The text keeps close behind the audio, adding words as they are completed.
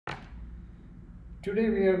Today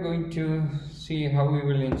we are going to see how we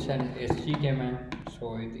will install SDKMan.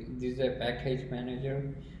 So this is a package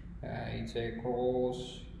manager. It's a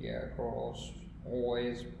cross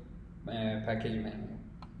OS package manager.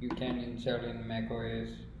 You can install in macOS,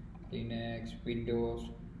 Linux, Windows.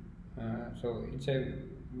 So it's a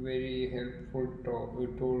very helpful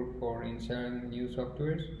tool for installing new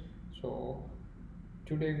softwares. So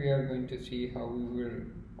today we are going to see how we will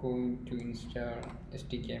going to install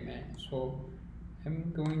SDKMan. So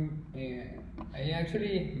I'm going. I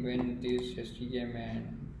actually went this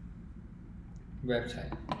SDKMan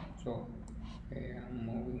website. So I'm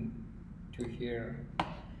moving to here.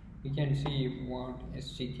 You can see what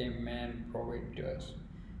SDKMan provides to us.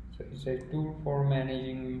 So it's a tool for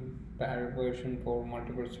managing parallel version for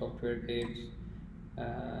multiple software kits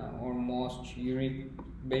or most Unix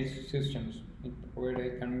based systems. It provides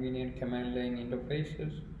a convenient command line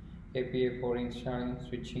interfaces, API for installing,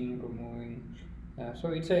 switching, removing. So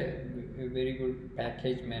it's a very good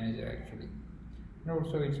package manager actually. And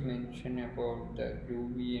also it's mentioned about the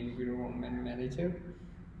Groovy environment manager.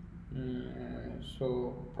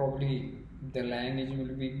 So probably the language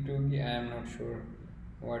will be Groovy. I am not sure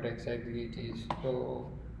what exactly it is.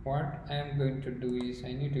 So what I am going to do is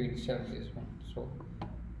I need to install this one. So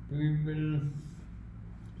we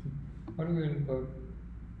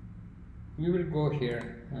will go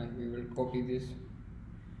here and we will copy this.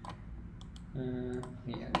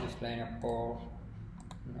 This line of code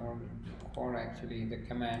or actually the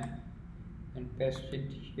command and paste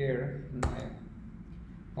it here.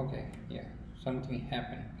 Okay, yeah, something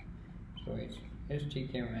happened. So it's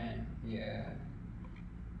SDKMan.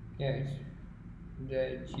 It's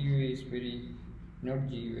the GUI is very not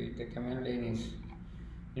GUI. The command line is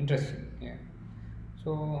interesting.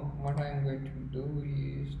 So what I'm going to do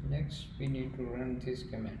is next we need to run this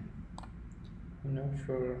command. I'm not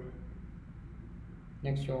sure.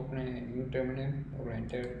 Next open a new terminal or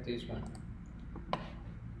enter this one.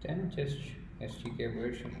 Then just SDK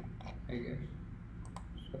version, I guess.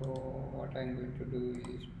 So what I'm going to do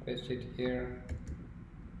is paste it here.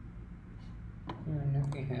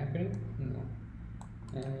 Nothing happened. No.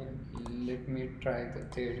 And let me try the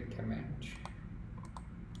third command.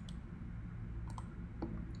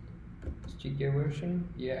 SDK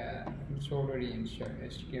version, yeah, it's already installed.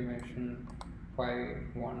 SDK version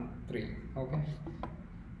 5.1.3. Okay.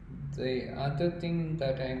 The other thing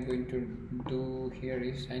that I'm going to do here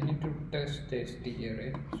is I need to test the SDK,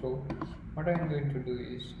 right? So what I'm going to do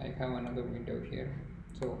is I have another window here.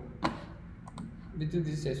 So with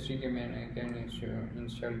this SDKMan I can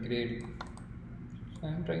install gradle. So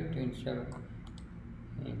I'm trying to install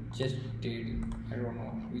just gradle. I don't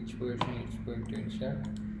know which version it's going to install.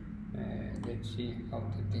 Let's see how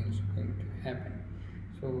the things going to happen.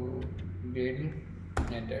 So gradle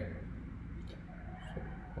enter.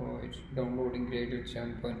 So it's downloading gradle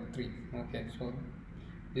 7.3. Okay, so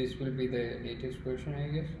this will be the latest version, I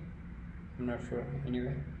guess. I'm not sure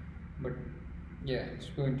anyway, but yeah, it's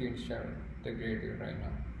going to install the gradle right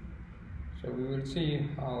now. So we will see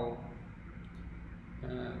how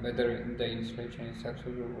whether the installation is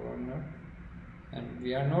successful or not, and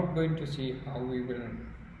we are not going to see how we will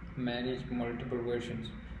manage multiple versions.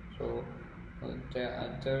 So the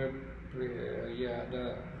other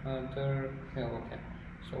okay,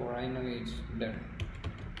 so right now it's done.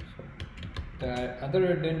 So the other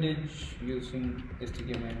advantage using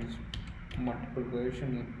SDKMan is multiple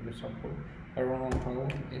version it will support. I don't know how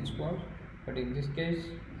it works, but in this case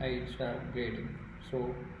I installed gradle,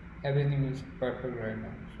 so everything is perfect right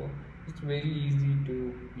now. So it's very easy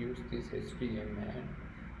to use this SDKMan.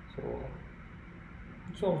 So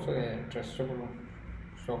it's also a trustable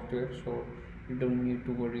software, so you don't need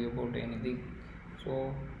to worry about anything.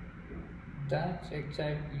 So that's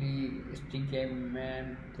exactly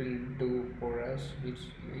SDKMan will do for us. It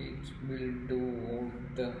will do all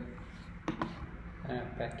the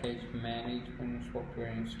package management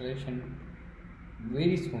software installation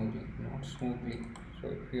very smoothly, not smoothly. So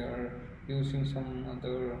if you are using some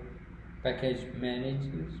other package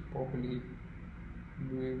managers, probably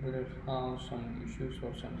we will have some issues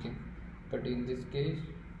or something, but in this case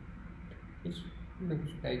it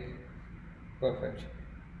looks like perfect.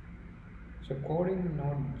 So coding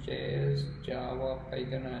Node.js, Java,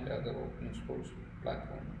 Python and other open source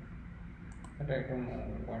platform, but I don't know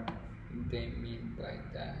what they mean by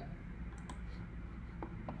that.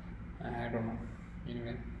 I don't know.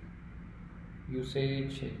 Anyway,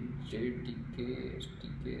 usage JDK,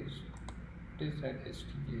 SDKs. What is that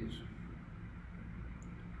SDKs?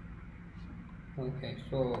 Okay,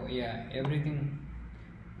 so yeah, everything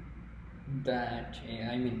that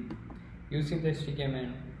I mean using the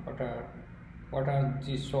SDKMan, what are what are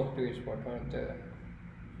these softwares, what are the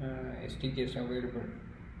SDKs available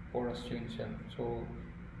for us to install. So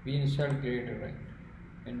we install Gradle, right?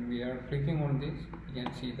 When we are clicking on this, you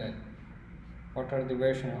can see that what are the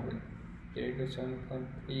version of it. Gradle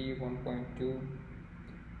 7.3, 1.2,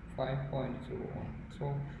 5.01.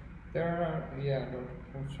 So there are a lot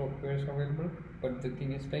of softwares available, but the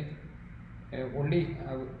thing is like I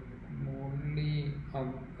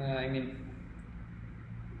mean,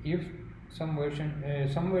 if some version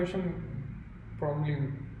probably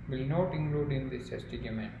will not include in this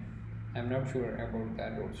SDKMan. I'm not sure about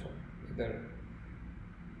that also, whether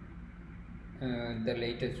the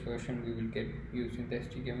latest version we will get using the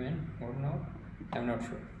SDKMan or not. I'm not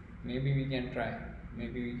sure. Maybe we can try.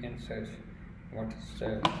 Maybe we can search what is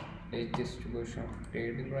the latest version of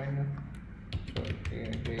Gradle right now. So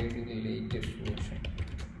Gradle latest version.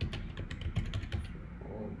 So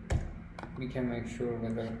we can make sure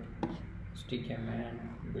whether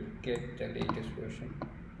SDKMan will get the latest version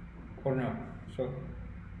or not. So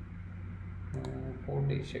 4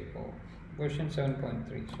 days ago, version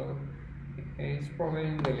 7.3. So it's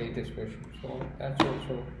providing the latest version. So that's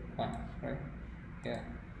also fine, right? Yeah.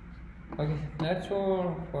 Okay, that's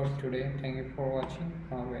all for today. Thank you for watching.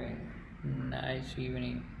 Have a nice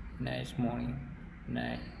evening, nice morning,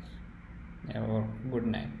 nice or good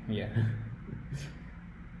night. Yeah.